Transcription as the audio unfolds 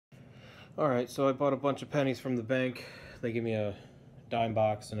Alright, so I bought a bunch of pennies from the bank. They gave me a dime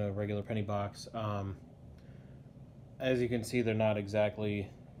box and a regular penny box. As you can see, they're not exactly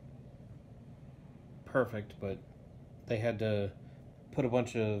perfect, but they had to put a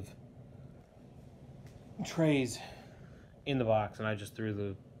bunch of trays in the box, and I just threw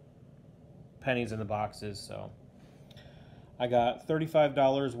the pennies in the boxes. So I got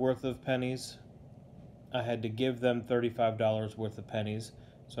 $35 worth of pennies. I had to give them $35 worth of pennies,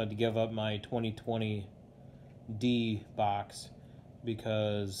 so I had to give up my 2020 D box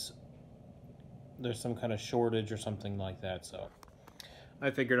because there's some kind of shortage or something like that. So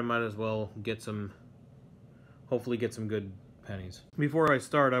I figured I might as well get some, hopefully get some good pennies. Before I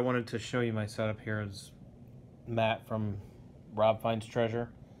start, I wanted to show you my setup here. It's Matt from Rob Finds Treasure.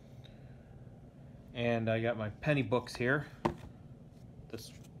 And I got my penny books here.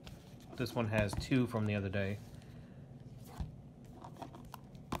 This one has 2 from the other day.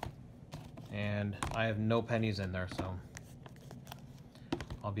 And I have no pennies in there, so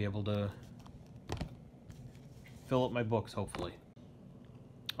I'll be able to fill up my books, hopefully.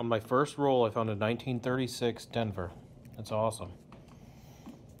 On my first roll, I found a 1936 Denver. That's awesome.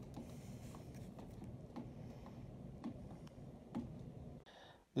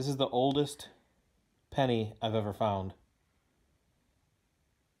 This is the oldest penny I've ever found,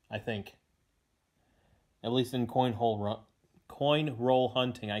 I think. At least in coin roll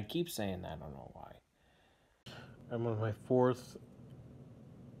hunting. I keep saying that, I don't know why. I'm on my 4th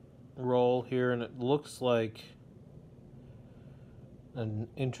roll here, and it looks like an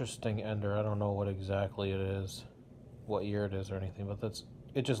interesting ender. I don't know what exactly it is, what year it is or anything, but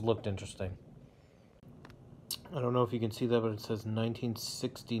it just looked interesting. I don't know if you can see that, but it says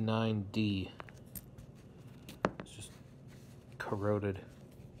 1969D. It's just corroded.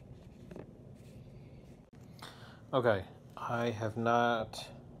 Okay, I have not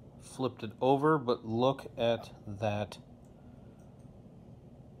flipped it over, but look at that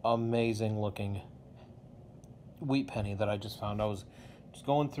amazing looking wheat penny that I just found. I was just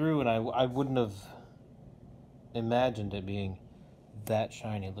going through, and I wouldn't have imagined it being that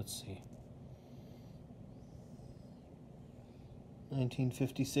shiny. Let's see.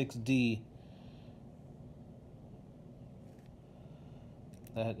 1956D.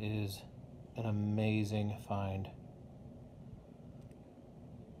 That is an amazing find.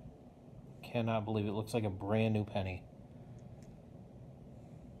 Cannot believe it. Looks like a brand new penny.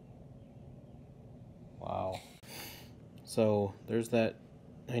 Wow. So there's that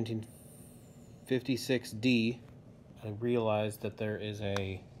 1956D. I realized that there is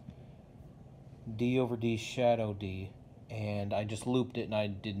a D over D shadow D, and I just looped it and I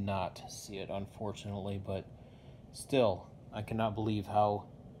did not see it, unfortunately, but still, I cannot believe how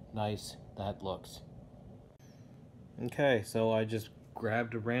nice that looks. Okay, so I just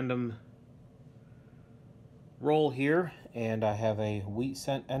grabbed a random roll here, and I have a wheat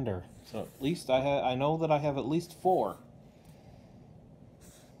cent ender. So at least I know that I have at least 4.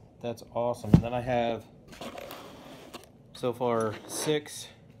 That's awesome. And then I have so far 6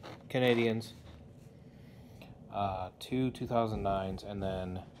 Canadians, 2 2009s, and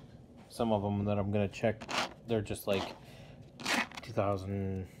then some of them that I'm gonna check. They're just like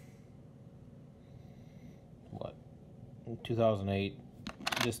 2008,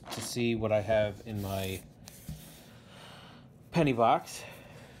 just to see what I have in my penny box,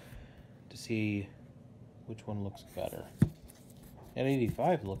 to see which one looks better. At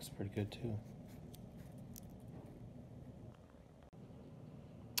 85 looks pretty good too.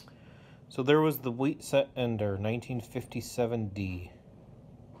 So there was the wheat set ender, 1957D.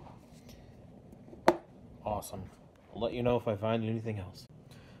 Awesome. I'll let you know if I find anything else.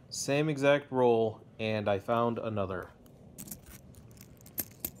 Same exact roll, and I found another.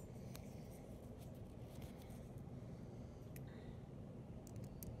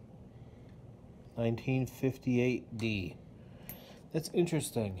 $1958D. That's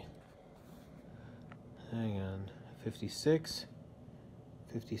interesting. Hang on. 56,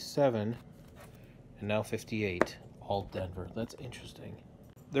 57, and now 58. All Denver. That's interesting.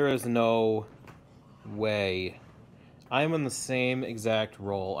 There is no way. I'm in the same exact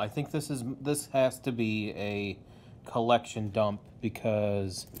roll. I think this has to be a collection dump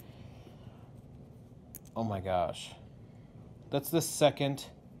because, oh my gosh. That's the second.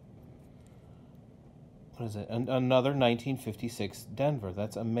 What is it? Another 1956 Denver.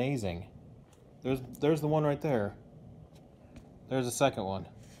 That's amazing. There's the one right there. There's a second one.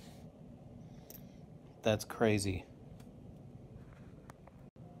 That's crazy.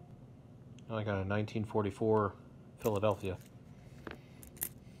 I got a 1944 Philadelphia.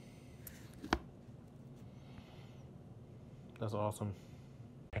 That's awesome.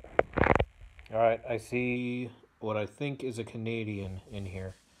 All right, I see what I think is a Canadian in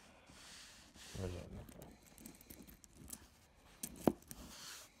here. Where is it?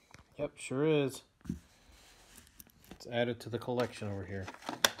 Yep, sure is. Let's add it to the collection over here.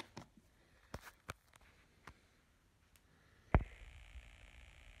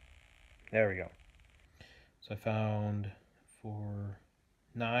 There we go. So I found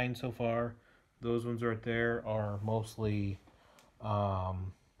 9 so far. Those ones right there are mostly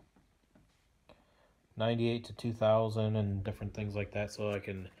 98 to 2000 and different things like that, so I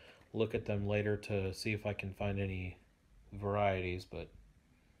can look at them later to see if I can find any varieties. But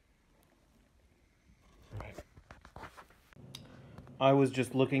right, I was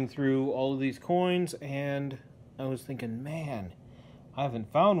just looking through all of these coins and I was thinking, man, I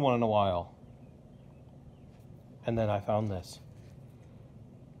haven't found one in a while. And then I found this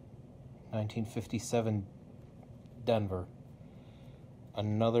 1957 Denver.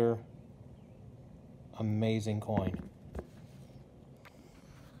 Another amazing coin.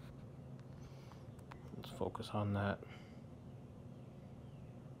 Let's focus on that.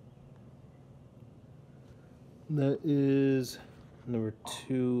 That is number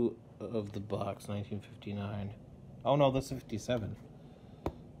 2 of the box, 1959. Oh no, that's 57.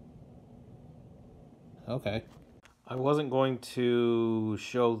 Okay. I wasn't going to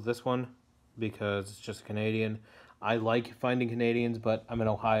show this one because it's just Canadian. I like finding Canadians, but I'm in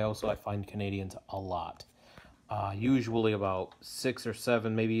Ohio, so I find Canadians a lot. Usually about 6 or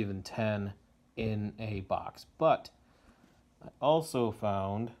 7, maybe even 10 in a box. But I also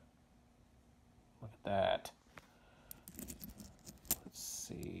found, look at that. Let's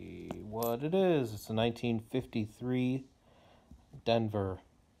see what it is. It's a 1953 Denver.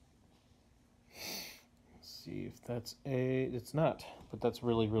 See if that's it's not, but that's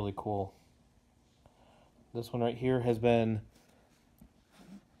really, really cool. This one right here has been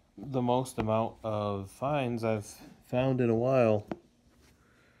the most amount of finds I've found in a while.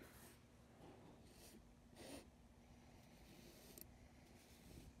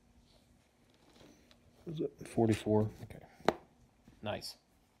 Is it 44? Okay. Nice.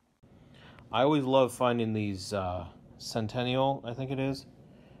 I always love finding these Centennial, I think it is,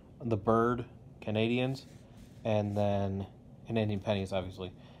 the bird Canadians. And then Canadian pennies,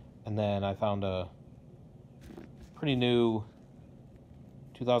 obviously. And then I found a pretty new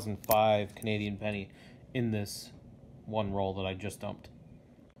 2005 Canadian penny in this one roll that I just dumped.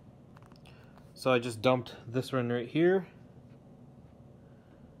 So I just dumped this one right here.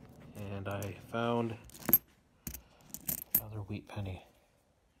 And I found another wheat penny.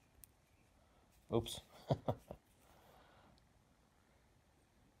 Oops.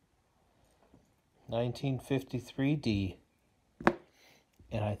 1953D,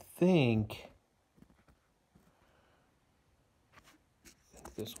 and I think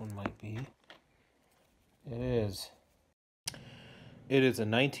this one might be. It is. It is a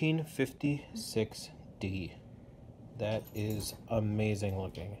 1956D. That is amazing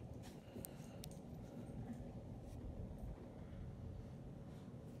looking.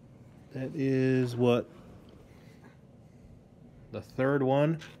 That is what? The third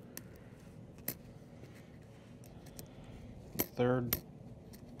one? Third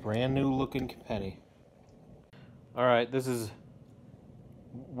brand new looking penny. Alright, this is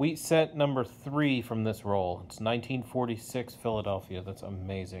wheat cent number 3 from this roll. It's 1946 Philadelphia. That's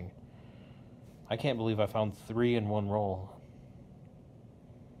amazing. I can't believe I found 3 in one roll.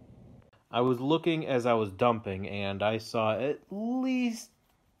 I was looking as I was dumping and I saw at least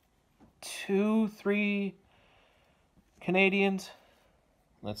 2, 3 Canadians.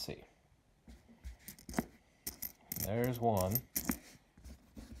 Let's see. There's one.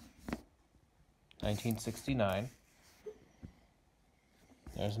 1969.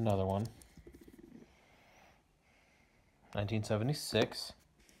 There's another one. 1976.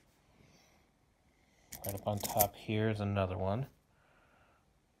 Right up on top here is another one.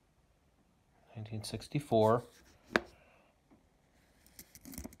 1964.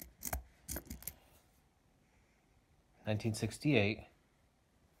 1968.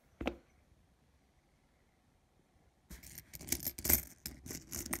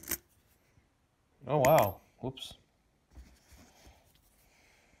 Oh wow, whoops.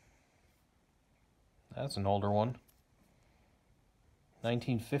 That's an older one.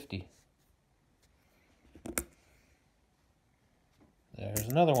 1950. There's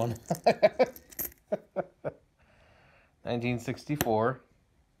another one. 1964.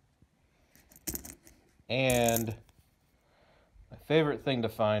 And my favorite thing to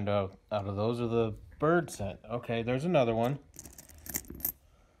find out of those are the bird scent. Okay, there's another one.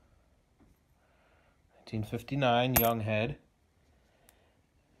 1959, young head.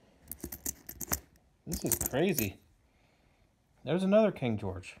 This is crazy. There's another King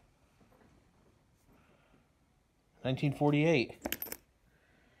George. 1948.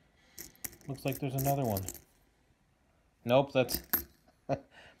 Looks like there's another one. Nope, that's... I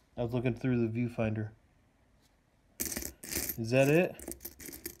was looking through the viewfinder. Is that it?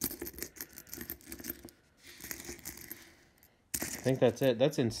 I think that's it.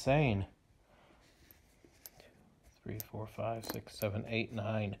 That's insane. 3, 4, 5, 6, 7, 8,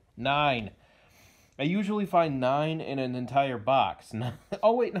 9. 9! I usually find 9 in an entire box.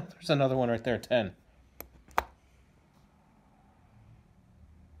 Oh, wait, no, there's another one right there. 10.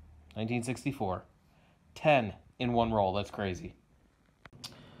 1964. 10 in one roll. That's crazy.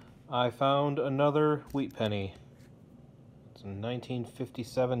 I found another wheat penny. It's a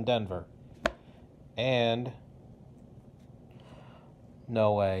 1957 Denver. And...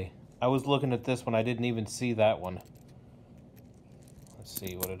 no way. I was looking at this one. I didn't even see that one. Let's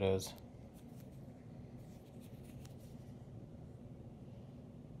see what it is.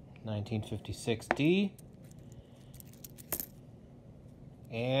 1956 D.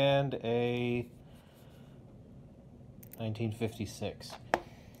 And a 1956.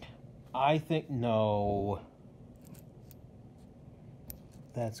 I think, no.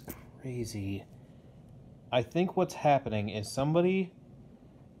 That's crazy. I think what's happening is somebody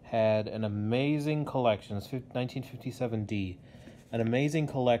had an amazing collection. It's 1957 D. An amazing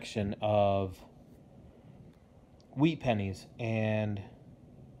collection of wheat pennies. And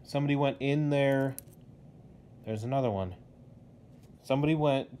somebody went in there. There's another one. Somebody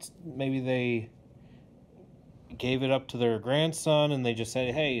went, maybe they gave it up to their grandson and they just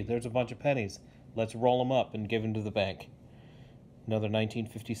said, hey, there's a bunch of pennies. Let's roll them up and give them to the bank. Another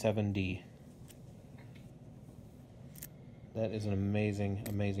 1957 D. That is an amazing,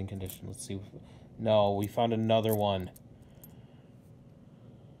 amazing condition. Let's see. No, we found another one.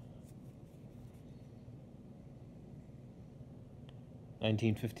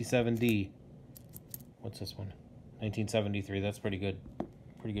 $1957 D. What's this one? 1973. That's pretty good.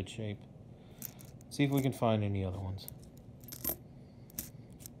 Pretty good shape. See if we can find any other ones.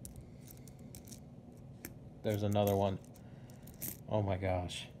 There's another one. Oh my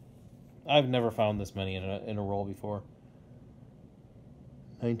gosh. I've never found this many in a roll before.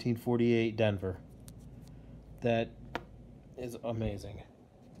 1948 Denver. That is amazing.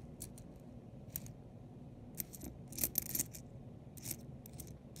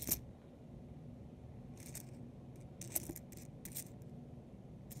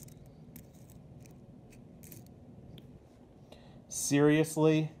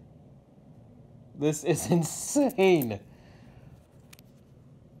 Seriously? This is insane.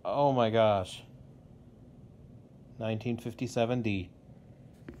 Oh my gosh. 1957 D.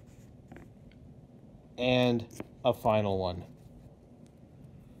 And a final one.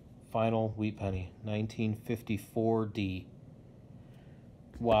 Final wheat penny. 1954 D.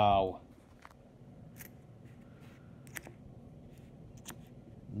 Wow.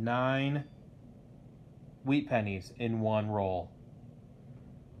 9 wheat pennies in one roll.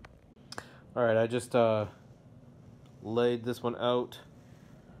 Alright, I just laid this one out.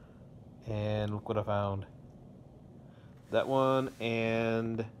 And look what I found. That one,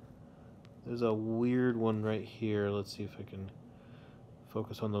 and there's a weird one right here. Let's see if I can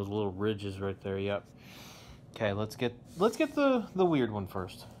focus on those little ridges right there. Yep. Okay, let's get the weird one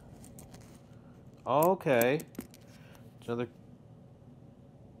first. Okay. Another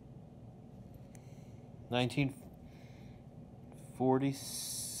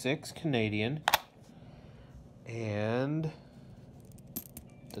 1946 Canadian. And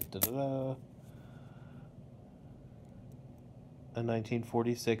a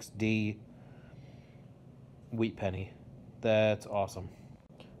 1946 D wheat penny. That's awesome.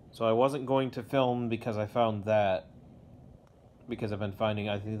 So I wasn't going to film because I found that, because I've been finding,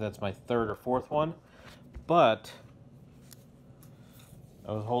 I think that's my third or fourth one, but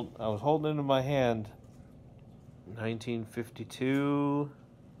I was holding it in my hand. 1952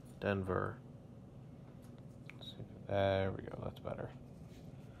 Denver. There we go. That's better.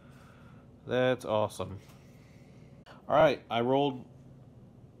 That's awesome. All right, I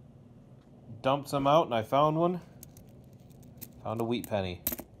dumped some out, and I found one. Found a wheat penny.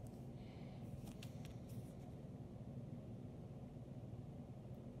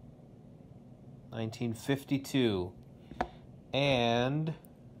 $1952. And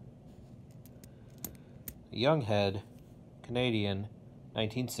a Younghead, Canadian,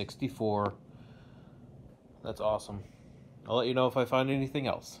 1964. That's awesome. I'll let you know if I find anything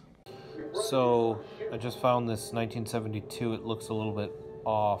else. So, I just found this 1972. It looks a little bit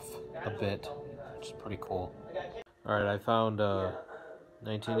off a bit, which is pretty cool. Alright, I found a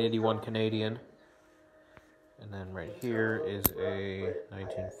 1981 Canadian. And then right here is a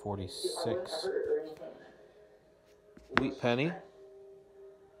 1946 wheat penny.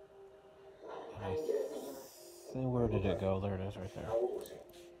 And I think, where did it go? There it is right there.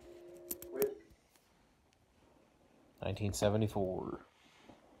 1974.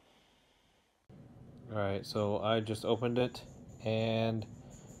 Alright, so I just opened it and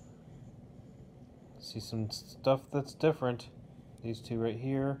see some stuff that's different. These two right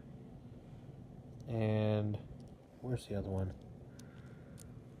here. And where's the other one?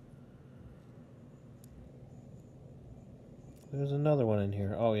 There's another one in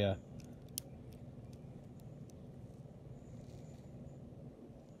here. Oh, yeah.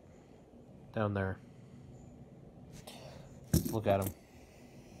 Down there. Let's look at them.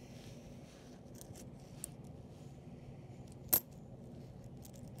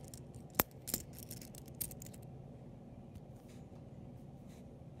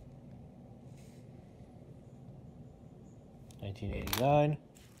 $19.89.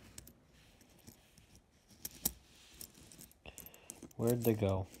 Where'd they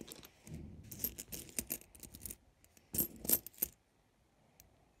go?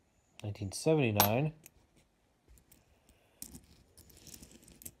 $19.79.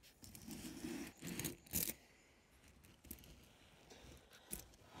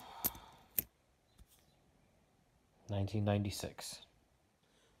 $19.96.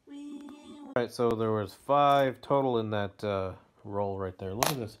 Alright, so there was 5 total in that roll right there. Look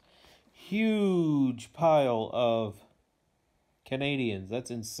at this huge pile of Canadians.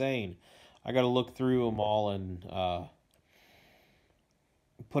 That's insane. I gotta look through them all and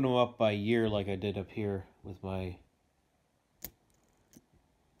put them up by year like I did up here with my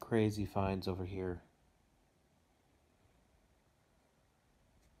crazy finds over here.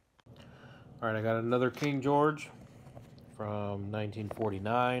 Alright, I got another King George from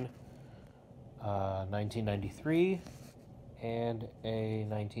 1949, 1993, and a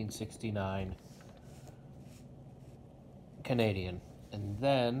 1969 Canadian. And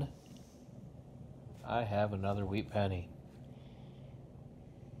then I have another wheat penny.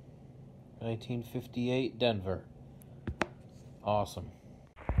 1958 Denver. Awesome.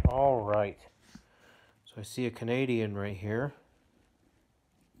 All right. So I see a Canadian right here.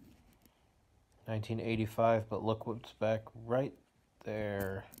 1985, but look what's back right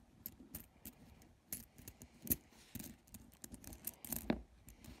there.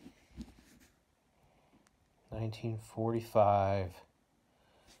 $19.45.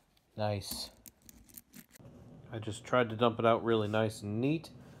 Nice. I just tried to dump it out really nice and neat,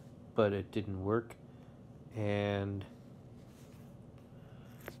 but it didn't work. And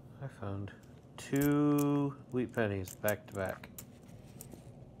I found 2 wheat pennies back to back.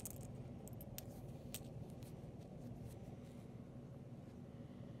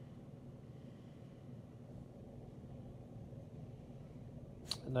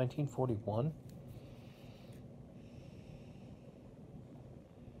 In 1941.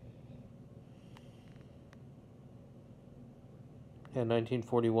 Yeah,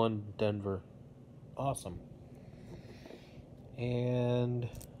 1941 Denver. Awesome. And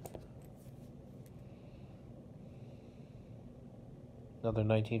another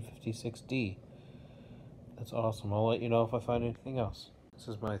 1956D. That's awesome. I'll let you know if I find anything else. This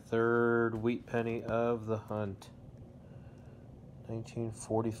is my 3rd wheat penny of the hunt.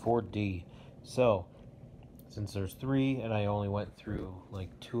 1944D. So, since there's 3 and I only went through like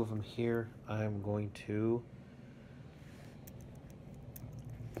 2 of them here, I'm going to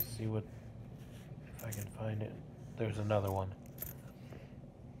see what, if I can find it. There's another one.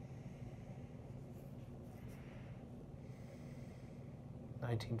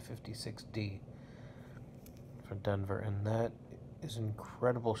 $1956D for Denver, and that is in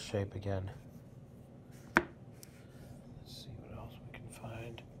incredible shape again. Let's see what else we can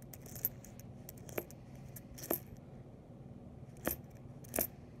find.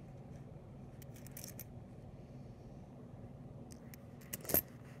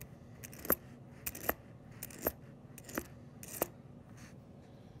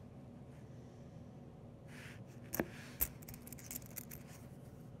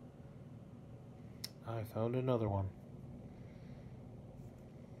 I found another one.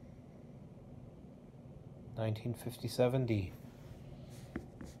 1957D.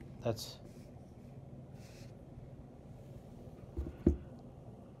 That's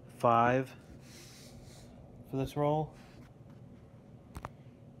 5 for this roll.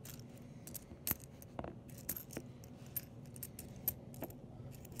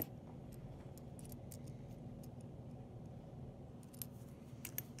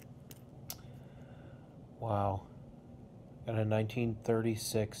 Wow. Got a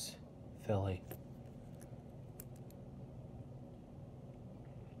 1936 Philly.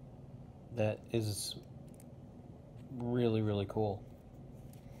 That is really, really cool.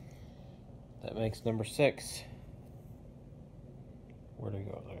 That makes number 6. Where'd it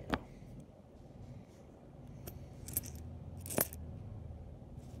go? There you go.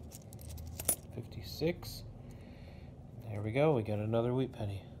 $56. There we go. We got another wheat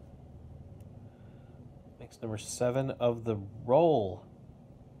penny. Makes number 7 of the roll.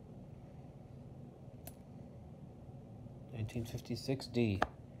 1956D.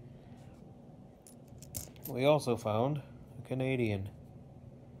 We also found a Canadian.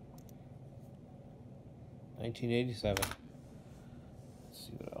 1987. Let's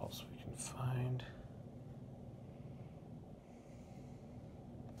see what else we can find.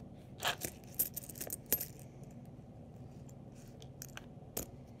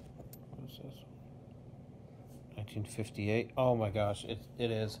 What is this? 1958. Oh my gosh, it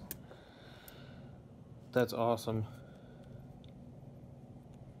is. That's awesome.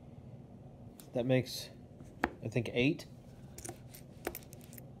 That makes, I think, 8.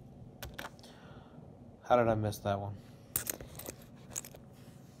 How did I miss that one?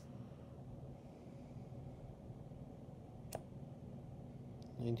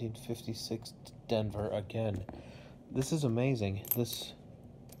 $1956 Denver again. This is amazing. This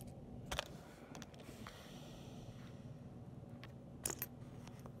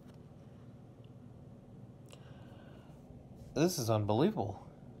is unbelievable.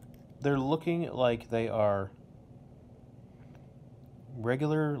 They're looking like they are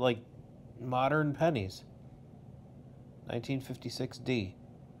regular, like, modern pennies. 1956D.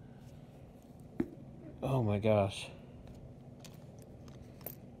 Oh my gosh.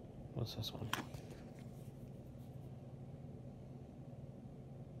 What's this one?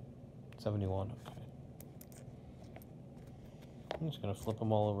 71. Okay. I'm just gonna flip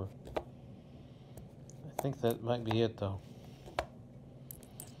them all over. I think that might be it, though.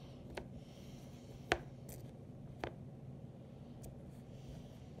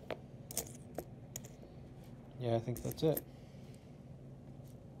 Yeah, I think that's it.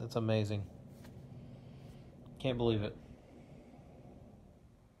 That's amazing. Can't believe it.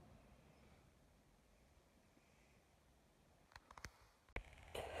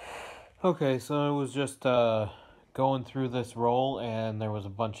 Okay, so I was just going through this roll, and there was a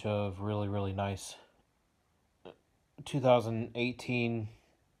bunch of really, really nice 2018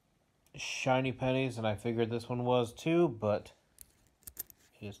 shiny pennies, and I figured this one was too, but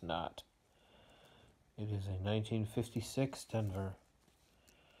it is not. It is a 1956 Denver.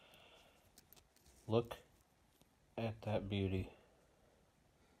 Look at that beauty.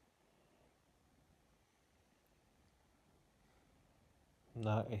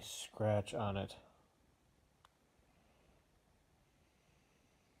 Not a scratch on it.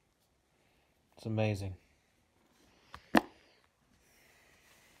 It's amazing.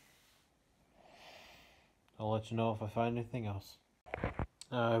 I'll let you know if I find anything else.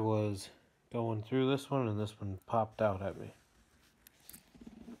 I was going through this one, and this one popped out at me.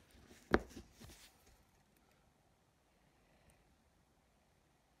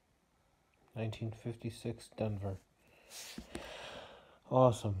 $1956 Denver.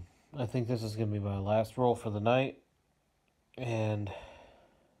 Awesome. I think this is going to be my last roll for the night, and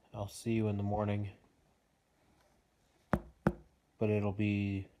I'll see you in the morning. But it'll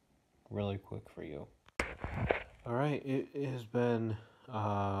be really quick for you. Alright, it has been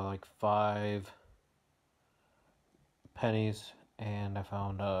like 5 pennies, and I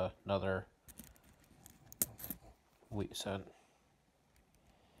found another wheat cent.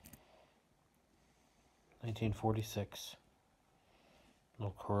 1946. A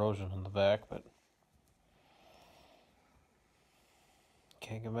little corrosion in the back, but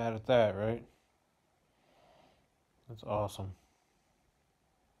can't get mad at that, right? That's awesome.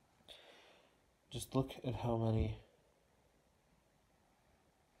 Just look at how many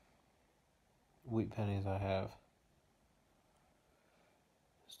wheat pennies I have.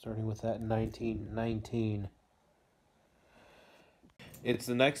 Starting with that 1919. It's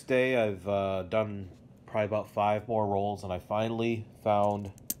the next day. I've done probably about 5 more rolls, and I finally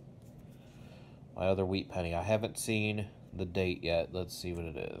found my other wheat penny. I haven't seen the date yet. Let's see what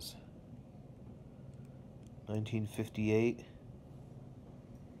it is. 1958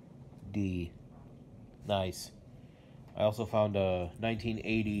 D. Nice. I also found a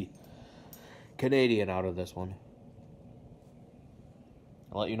 1980 Canadian out of this one.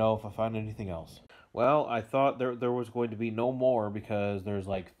 I'll let you know if I find anything else. Well, I thought there was going to be no more because there's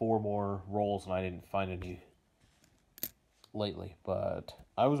like 4 more rolls and I didn't find any lately, but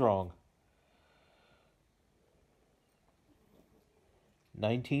I was wrong.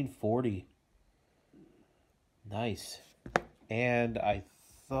 1940. Nice. And I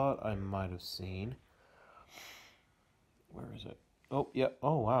thought I might have seen. Where is it? Oh, yeah.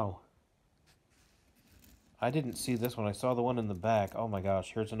 Oh, wow. I didn't see this one. I saw the one in the back. Oh my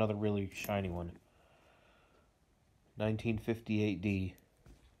gosh, here's another really shiny one. 1958D.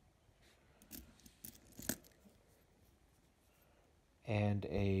 And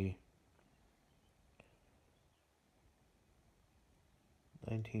a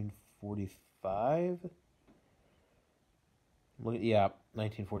 1945? Yeah,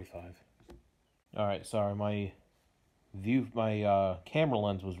 1945. Alright, sorry, my camera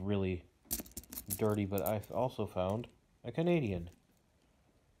lens was really dirty, but I've also found a Canadian.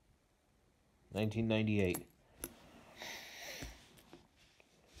 1998.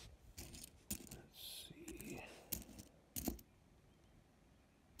 Let's see.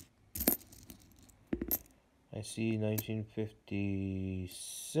 I see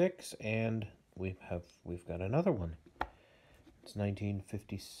 1956, and we've got another one. It's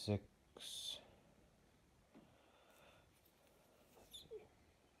 1956. Let's see.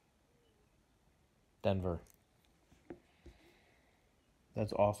 Denver.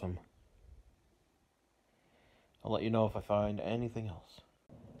 That's awesome. I'll let you know if I find anything else.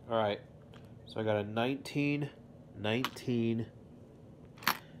 Alright, so I got a 1919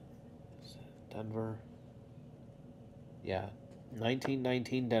 Denver. Yeah,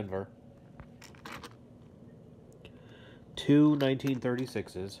 1919 Denver. Two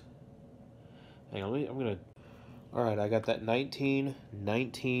 1936s. Hang on, I'm gonna... Alright, I got that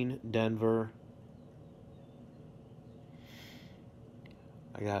 1919 Denver.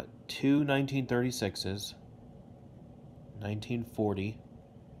 I got two 1936s. 1940,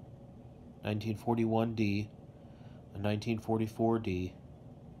 1941D, a 1944D,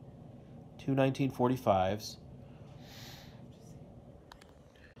 two 1945s.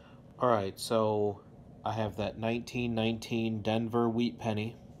 Alright, so I have that 1919 Denver wheat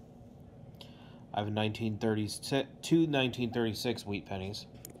penny. I have a two 1936 wheat pennies.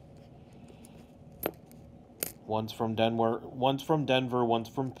 One's from Denver, one's from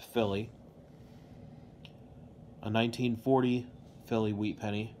Philly. A 1940 Philly wheat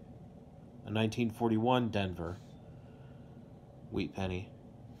penny, a 1941 Denver wheat penny,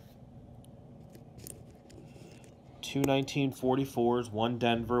 two 1944s, one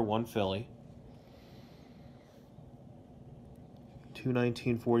Denver, one Philly, two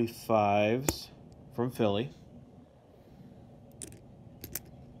 1945s from Philly,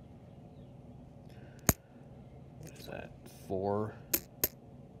 what is that, four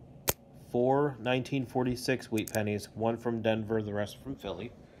 1946 wheat pennies, one from Denver, the rest from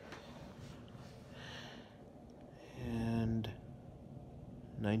Philly. And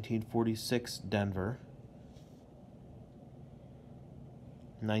 1946 Denver.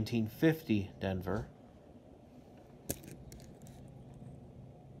 1950 Denver.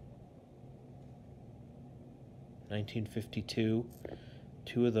 1952,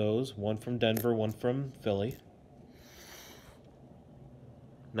 two of those, one from Denver, one from Philly.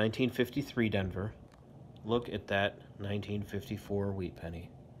 1953 Denver. Look at that 1954 wheat penny.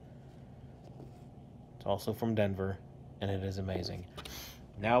 It's also from Denver, and it is amazing.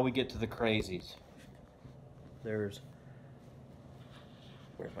 Now we get to the crazies. Where's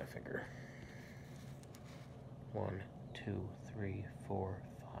my finger? 1, 2, 3, 4,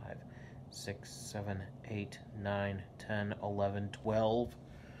 5, 6, 7, 8, 9, 10, 11, 12.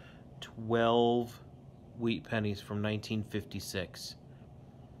 12 wheat pennies from 1956.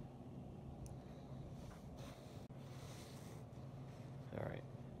 All right.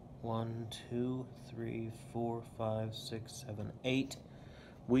 1, 2, 3, 4, 5, 6, 7, 8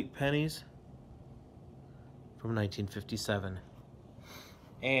 wheat pennies from 1957.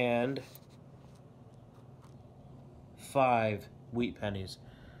 And 5 wheat pennies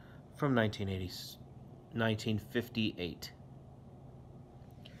from 1958.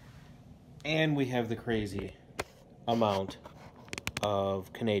 And we have the crazy amount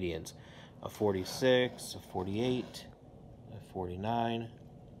of Canadians. A 46, a 48, a 49,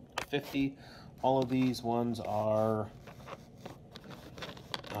 a 50. All of these ones are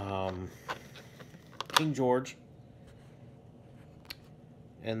King George.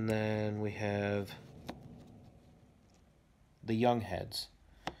 And then we have the Young Heads,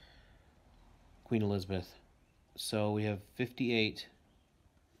 Queen Elizabeth. So we have 58.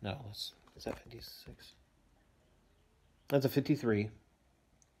 No, is that 56? That's a 53,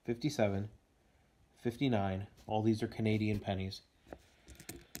 57, 59. All these are Canadian pennies.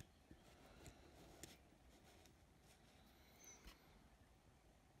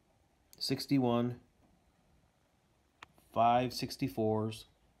 $61, 5 64s,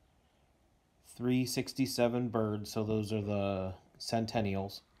 3 67 birds. So those are the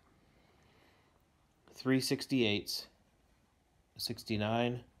centennials, 368s, a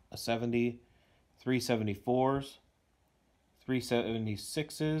 69, a 70, 374s,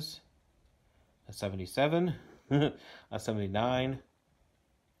 376s, a 77, a 79,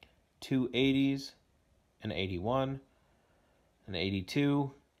 two 80s, an 81, an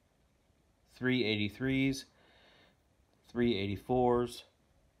 82, three 83s, three 84s,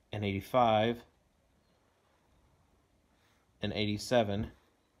 an 85, an 87,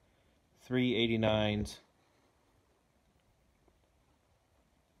 three 89s,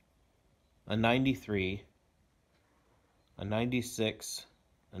 a 93, a 96,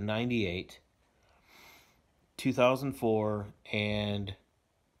 a 98, 2004, and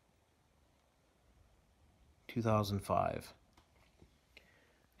 2005.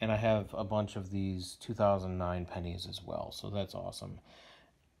 And I have a bunch of these 2009 pennies as well, so that's awesome.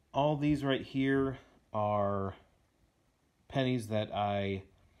 All these right here are pennies that I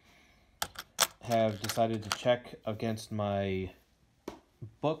have decided to check against my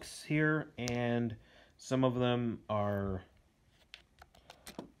books here, and some of them are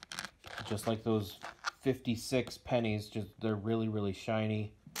just like those 56 pennies, just they're really, really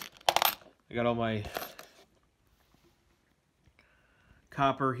shiny. I got all my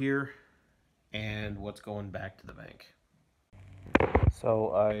copper here and what's going back to the bank. So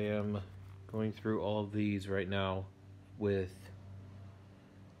I am going through all of these right now with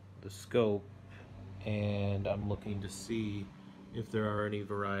the scope, and I'm looking to see if there are any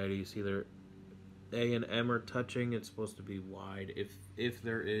varieties. Either A and M are touching, it's supposed to be wide. If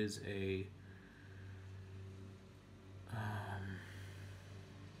there is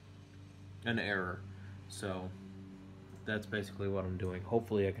an error. So that's basically what I'm doing.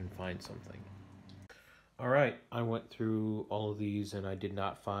 Hopefully I can find something. Alright, I went through all of these and I did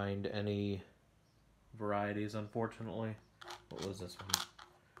not find any varieties, unfortunately. What was this one?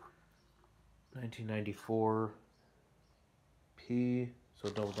 1994 P, so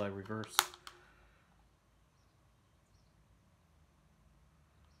double die reverse.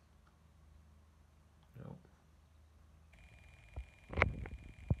 Nope.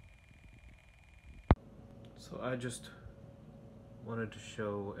 So I just wanted to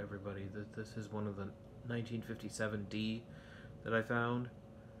show everybody that this is one of the 1957 D that I found,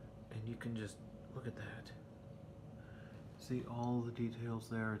 and you can just look at that. See all the details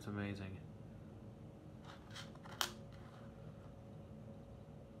there, it's amazing.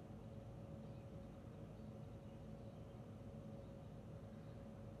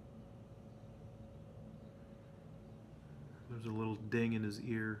 There's a little ding in his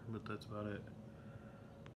ear, but that's about it.